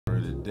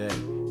day.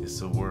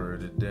 It's a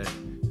word a day.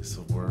 It's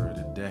a word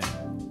a day.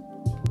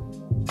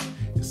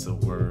 It's a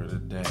word a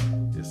day.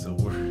 It's a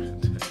word a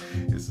day.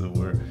 It's a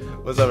word.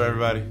 What's up,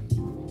 everybody?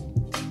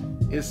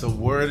 It's a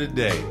word a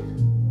day,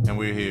 and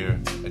we're here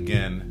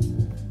again,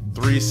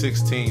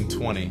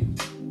 3/16/20.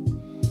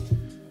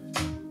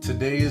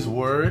 Today's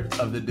word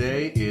of the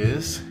day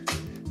is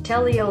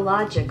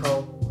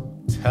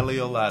teleological.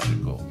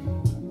 Teleological.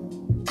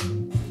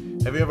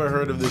 Have you ever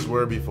heard of this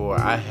word before?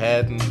 I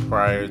hadn't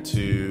prior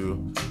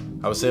to,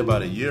 I would say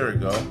about a year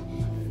ago.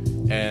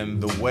 And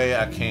the way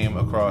I came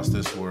across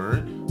this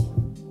word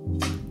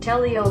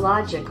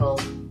teleological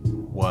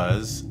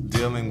was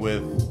dealing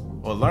with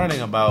or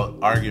learning about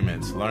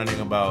arguments,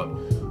 learning about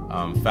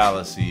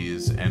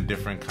fallacies and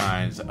different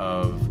kinds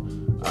of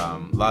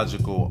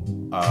logical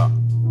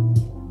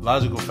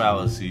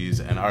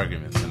fallacies and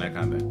arguments and that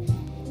kind of thing.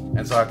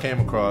 And so I came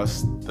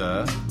across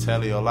the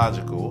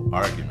teleological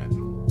argument.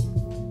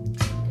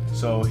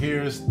 So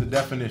here's the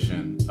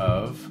definition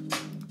of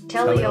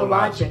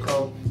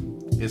teleological.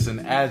 It's an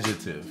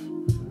adjective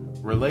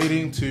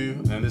relating to,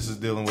 and this is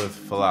dealing with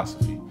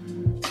philosophy,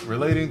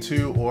 relating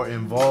to or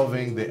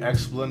involving the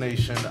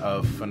explanation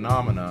of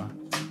phenomena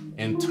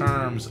in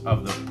terms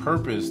of the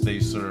purpose they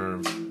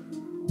serve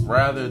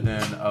rather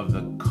than of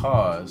the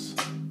cause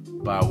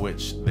by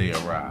which they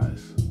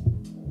arise.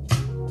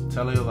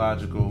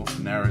 Teleological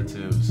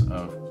narratives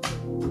of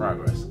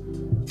progress.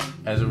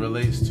 As it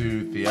relates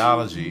to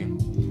theology,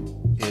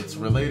 it's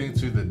relating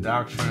to the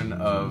doctrine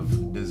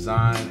of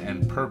design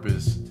and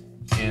purpose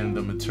in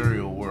the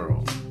material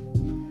world.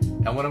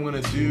 And what I'm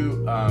going to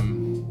do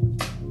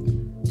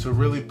to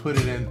really put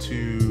it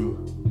into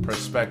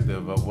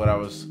perspective of what I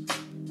was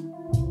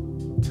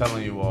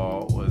telling you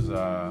all was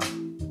I'm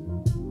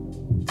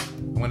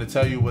going to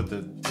tell you what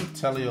the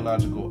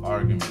teleological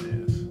argument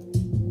is.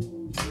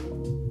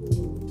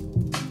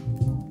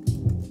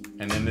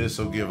 And then this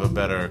will give a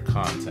better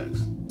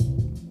context.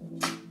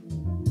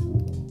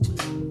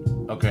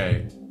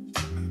 Okay.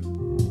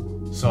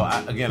 So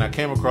I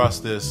came across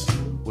this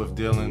with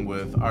dealing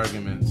with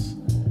arguments.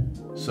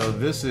 So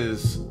this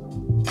is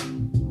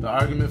the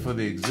argument for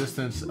the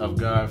existence of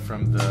God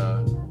from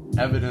the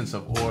evidence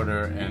of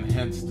order and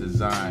hence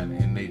design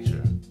in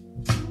nature.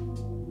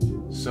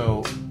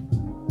 So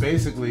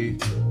basically,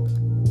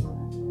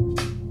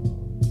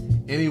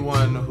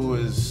 anyone who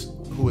is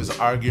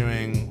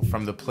arguing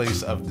from the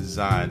place of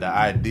design, the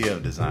idea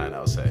of design,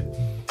 I'll say,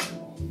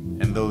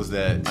 and those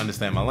that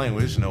understand my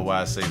language know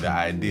why I say the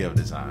idea of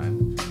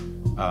design.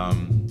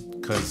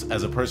 Because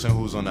as a person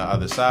who's on the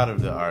other side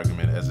of the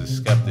argument, as a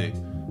skeptic,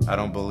 I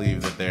don't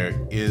believe that there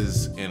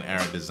is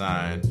inerrant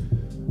design.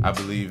 I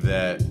believe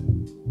that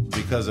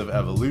because of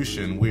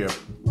evolution,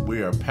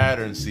 we are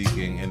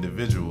pattern-seeking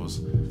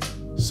individuals.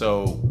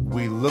 So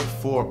we look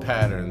for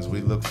patterns,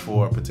 we look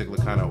for a particular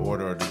kind of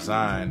order or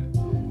design,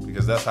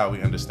 because that's how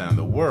we understand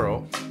the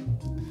world.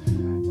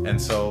 And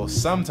so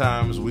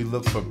sometimes we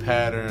look for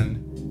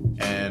pattern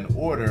and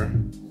order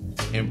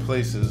in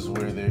places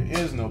where there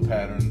is no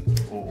pattern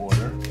or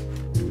order.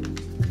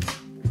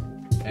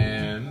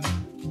 And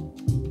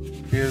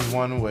here's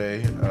one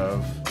way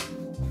of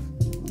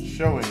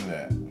showing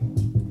that.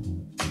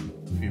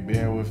 If you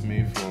bear with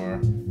me for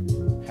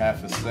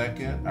half a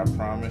second, I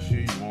promise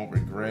you won't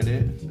regret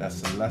it.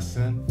 That's a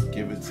lesson.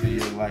 Give it to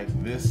you like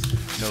this.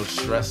 No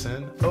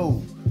stressing.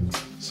 Oh,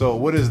 so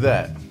what is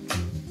that?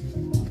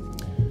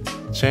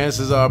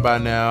 Chances are by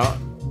now,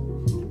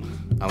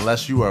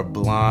 unless you are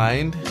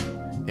blind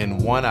in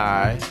one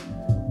eye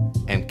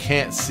and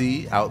can't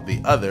see out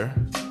the other,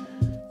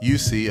 you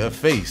see a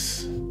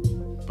face.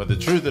 But the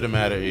truth of the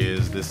matter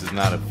is, this is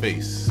not a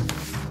face.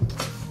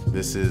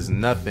 This is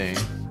nothing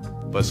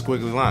but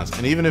squiggly lines.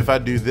 And even if I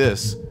do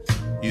this,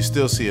 you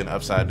still see an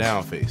upside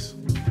down face.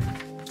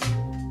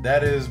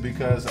 That is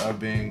because of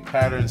being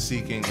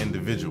pattern-seeking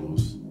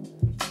individuals.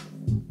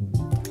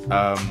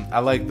 I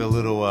like the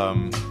little,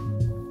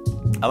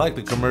 I like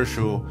the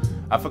commercial.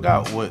 I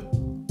forgot what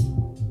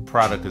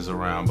product is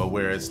around, but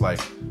where it's like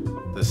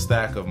the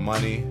stack of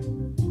money,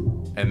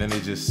 and then they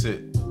just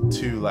sit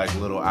two like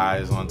little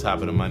eyes on top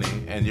of the money,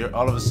 and you're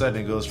all of a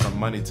sudden it goes from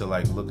money to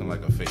like looking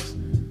like a face.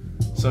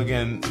 So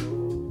again,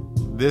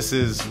 this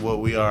is what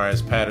we are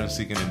as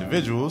pattern-seeking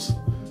individuals.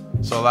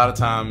 So a lot of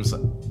times,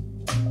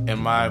 in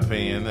my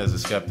opinion, as a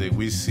skeptic,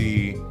 we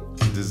see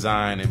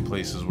design in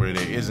places where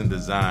there isn't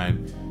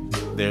design.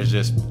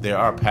 There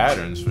are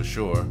patterns for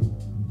sure,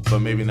 but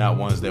maybe not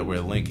ones that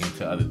we're linking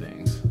to other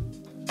things.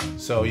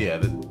 So yeah,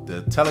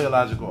 the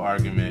teleological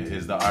argument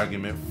is the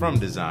argument from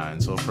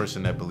design. So a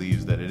person that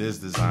believes that it is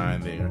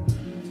design there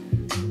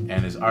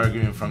and is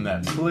arguing from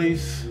that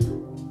place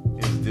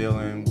is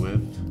dealing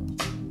with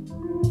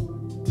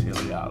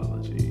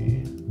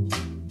teleology.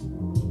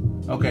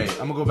 Okay,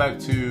 I'm gonna go back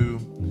to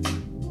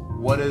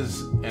what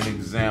is an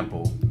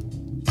example.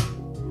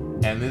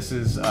 And this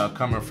is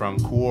coming from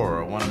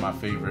Quora, one of my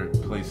favorite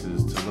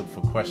places to look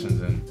for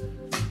questions. And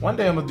one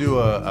day I'm gonna do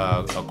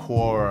a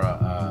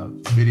Quora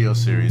video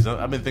series.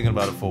 I've been thinking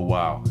about it for a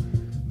while.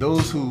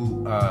 Those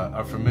who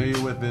are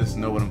familiar with this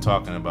know what I'm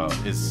talking about.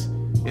 It's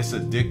it's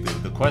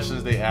addictive. The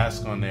questions they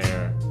ask on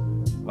there,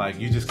 like,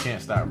 you just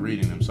can't stop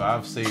reading them. So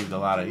I've saved a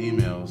lot of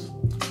emails,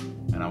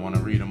 and I want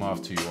to read them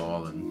off to you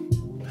all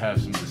and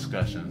have some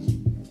discussions.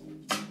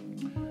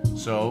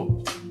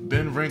 So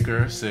Ben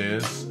Rinker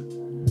says,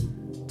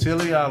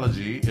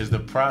 teleology is the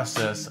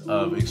process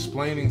of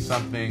explaining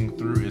something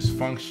through its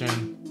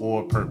function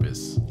or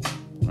purpose,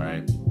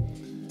 right?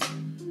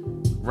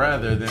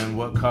 Rather than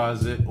what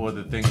caused it or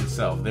the thing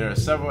itself. There are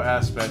several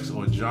aspects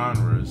or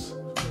genres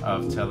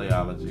of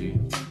teleology.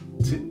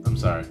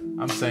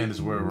 I'm saying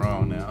this word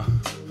wrong now.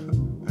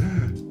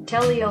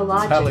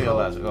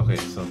 Teleological. Okay,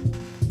 so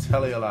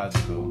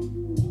teleological.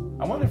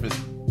 I wonder if it's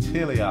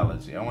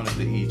teleology. I wonder if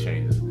the E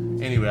changes.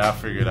 Anyway, I'll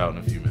figure it out in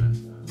a few minutes.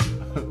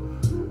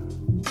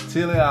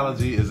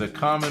 Teleology is a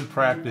common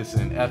practice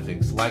in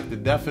ethics. Like the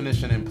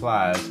definition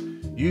implies,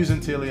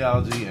 using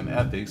teleology in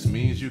ethics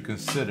means you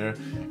consider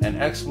an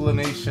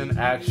explanation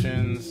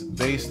actions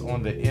based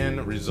on the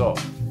end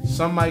result.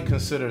 Some might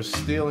consider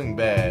stealing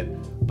bad,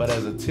 but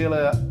as a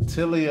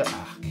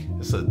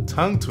it's a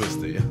tongue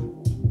twister.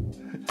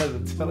 As a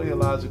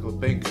teleological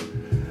thinker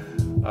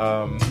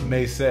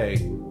may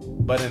say,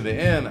 but in the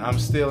end, I'm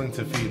stealing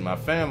to feed my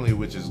family,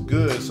 which is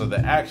good, so the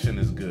action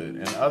is good.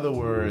 In other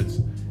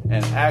words,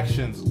 an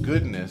action's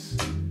goodness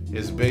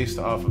is based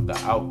off of the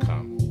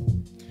outcome.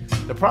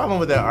 The problem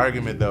with that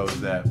argument, though,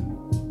 is that,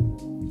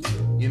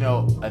 you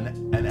know,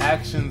 an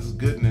action's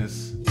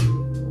goodness,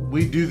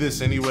 we do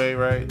this anyway,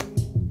 right?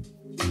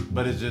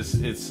 But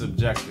it's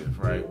subjective,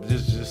 right?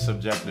 It's just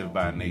subjective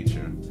by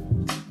nature.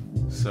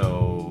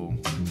 So,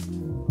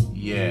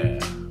 yeah.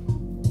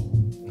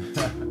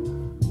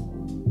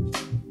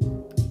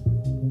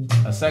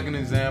 A second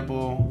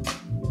example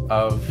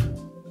of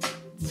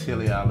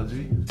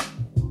teleology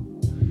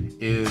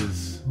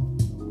is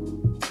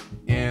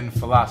in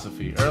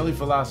philosophy. Early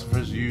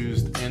philosophers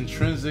used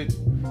intrinsic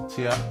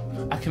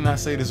I cannot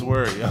say this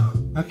word, yo.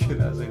 I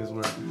cannot say this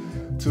word.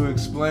 To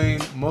explain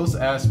most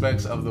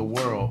aspects of the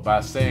world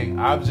by saying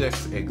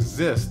objects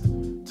exist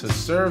to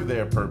serve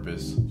their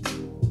purpose.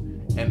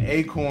 An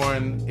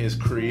acorn is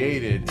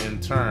created in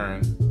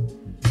turn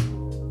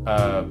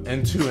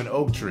into an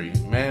oak tree.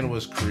 Man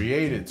was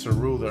created to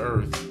rule the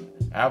earth.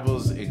 Apple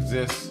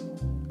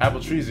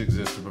trees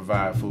exist to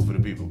provide food for the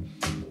people.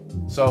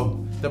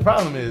 So the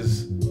problem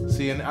is,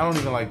 see, and I don't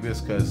even like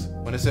this, because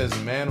when it says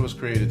man was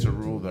created to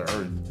rule the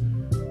earth,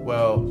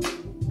 well,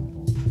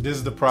 this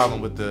is the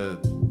problem with the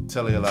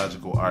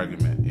teleological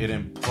argument. It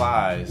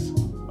implies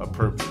a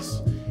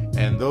purpose.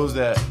 And those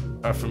that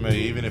are familiar,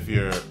 even if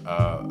you're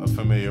a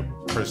familiar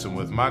person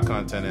with my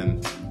content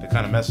and the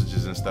kind of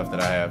messages and stuff that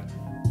I have,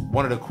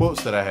 one of the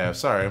quotes that I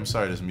have, I'm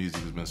sorry this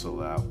music has been so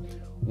loud.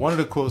 One of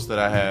the quotes that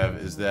I have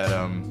is that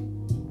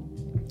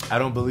I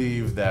don't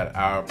believe that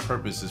our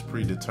purpose is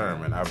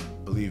predetermined. I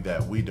believe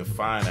that we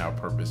define our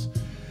purpose.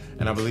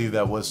 And I believe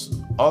that what's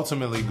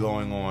ultimately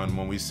going on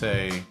when we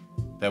say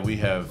that we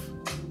have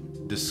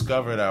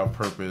discovered our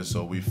purpose,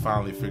 or we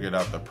finally figured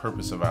out the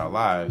purpose of our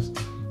lives,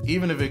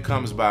 even if it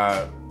comes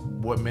by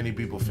what many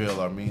people feel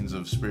are means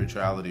of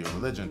spirituality or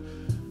religion,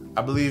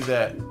 I believe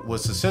that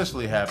what's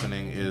essentially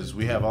happening is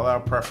we have all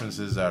our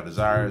preferences, our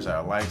desires,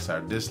 our likes,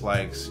 our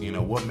dislikes, you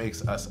know, what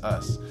makes us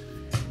us.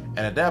 And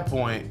at that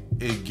point,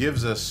 it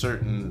gives us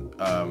certain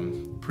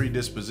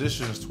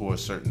predispositions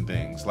towards certain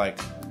things. Like,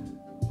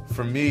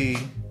 for me,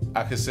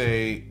 I could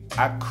say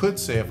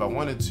if I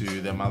wanted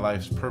to, that my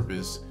life's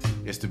purpose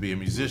is to be a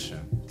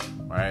musician,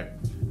 right?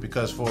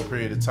 Because for a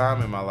period of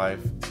time in my life,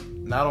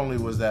 not only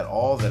was that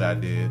all that I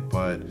did,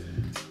 but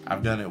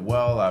I've done it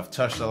well. I've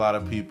touched a lot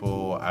of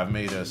people. I've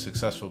made a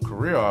successful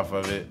career off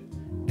of it.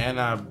 And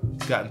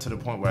I've gotten to the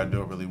point where I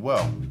do it really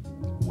well.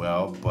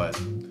 Well, but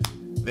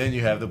then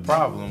you have the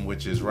problem,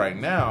 which is right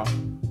now,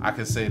 I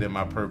can say that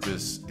my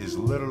purpose is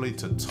literally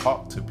to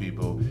talk to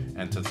people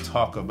and to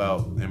talk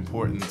about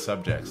important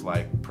subjects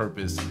like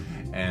purpose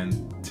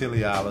and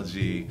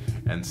teleology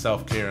and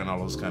self-care and all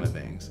those kind of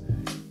things.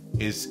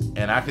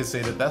 And I can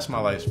say that that's my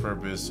life's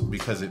purpose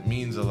because it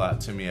means a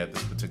lot to me at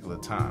this particular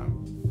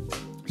time.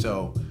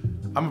 So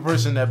I'm a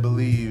person that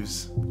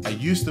I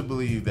used to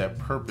believe that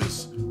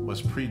purpose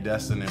was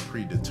predestined and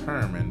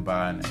predetermined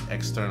by an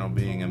external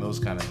being and those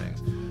kind of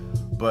things.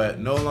 But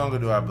no longer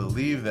do I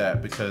believe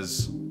that,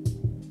 because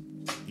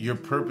your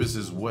purpose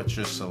is what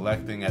you're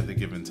selecting at the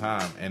given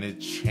time, and it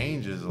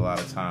changes a lot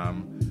of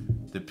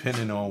time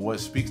depending on what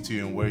speaks to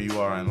you and where you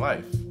are in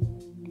life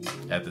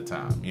at the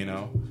time, you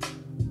know?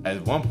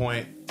 At one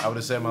point, I would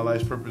have said my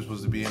life's purpose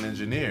was to be an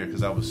engineer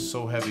because I was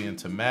so heavy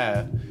into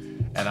math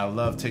and I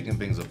loved taking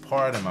things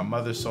apart, and my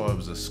mother saw it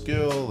was a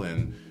skill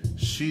and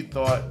she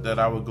thought that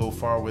I would go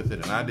far with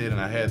it, and I did, and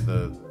I had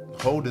the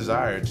whole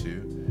desire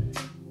to.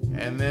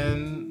 And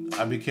then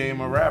I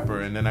became a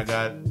rapper, and then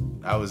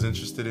I was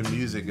interested in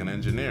music and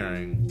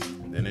engineering,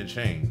 and then it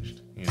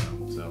changed, you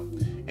know. So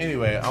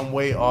anyway, I'm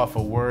way off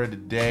a word a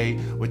day.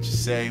 What you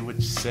say,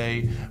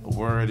 a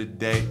word a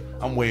day.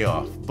 I'm way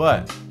off.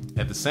 But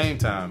at the same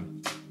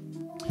time,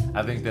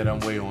 I think that I'm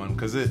way on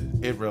because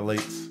it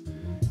relates.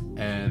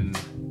 And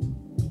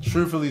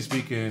truthfully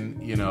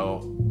speaking, you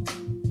know,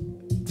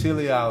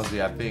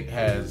 teleology, I think,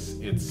 has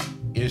its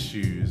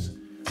issues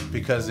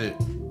because it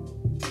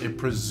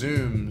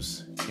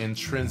presumes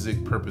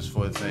intrinsic purpose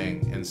for a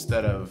thing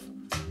instead of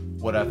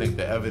what I think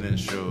the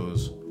evidence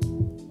shows,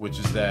 which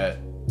is that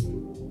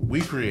we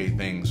create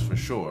things for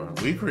sure.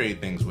 We create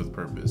things with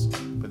purpose.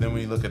 But then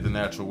when you look at the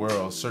natural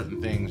world,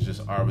 certain things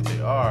just are what they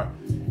are.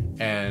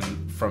 And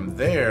from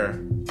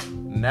there,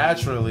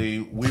 naturally,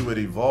 we would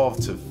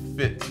evolve to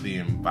fit the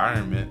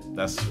environment.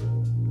 That's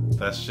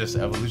just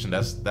evolution.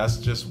 That's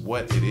just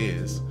what it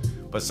is.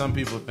 But some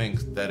people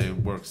think that it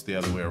works the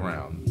other way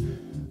around.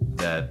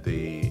 That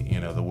the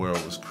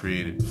world was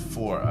created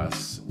for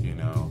us,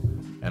 and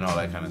all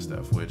that kind of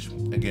stuff. Which,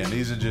 again,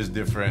 these are just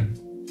different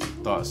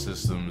thought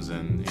systems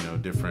and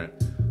different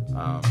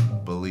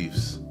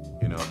beliefs,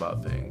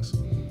 about things.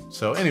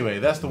 So anyway,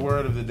 that's the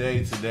word of the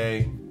day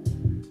today.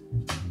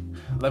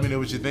 Let me know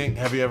what you think.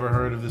 Have you ever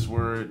heard of this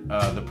word?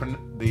 Not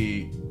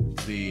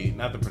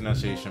the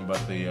pronunciation,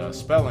 but the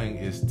spelling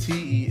is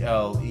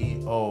Teleology,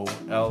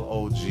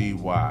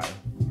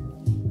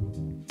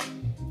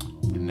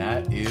 and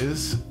that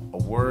is a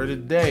word a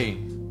day.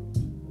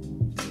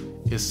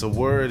 It's a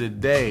word a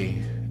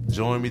day.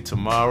 Join me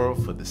tomorrow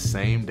for the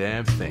same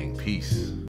damn thing. Peace.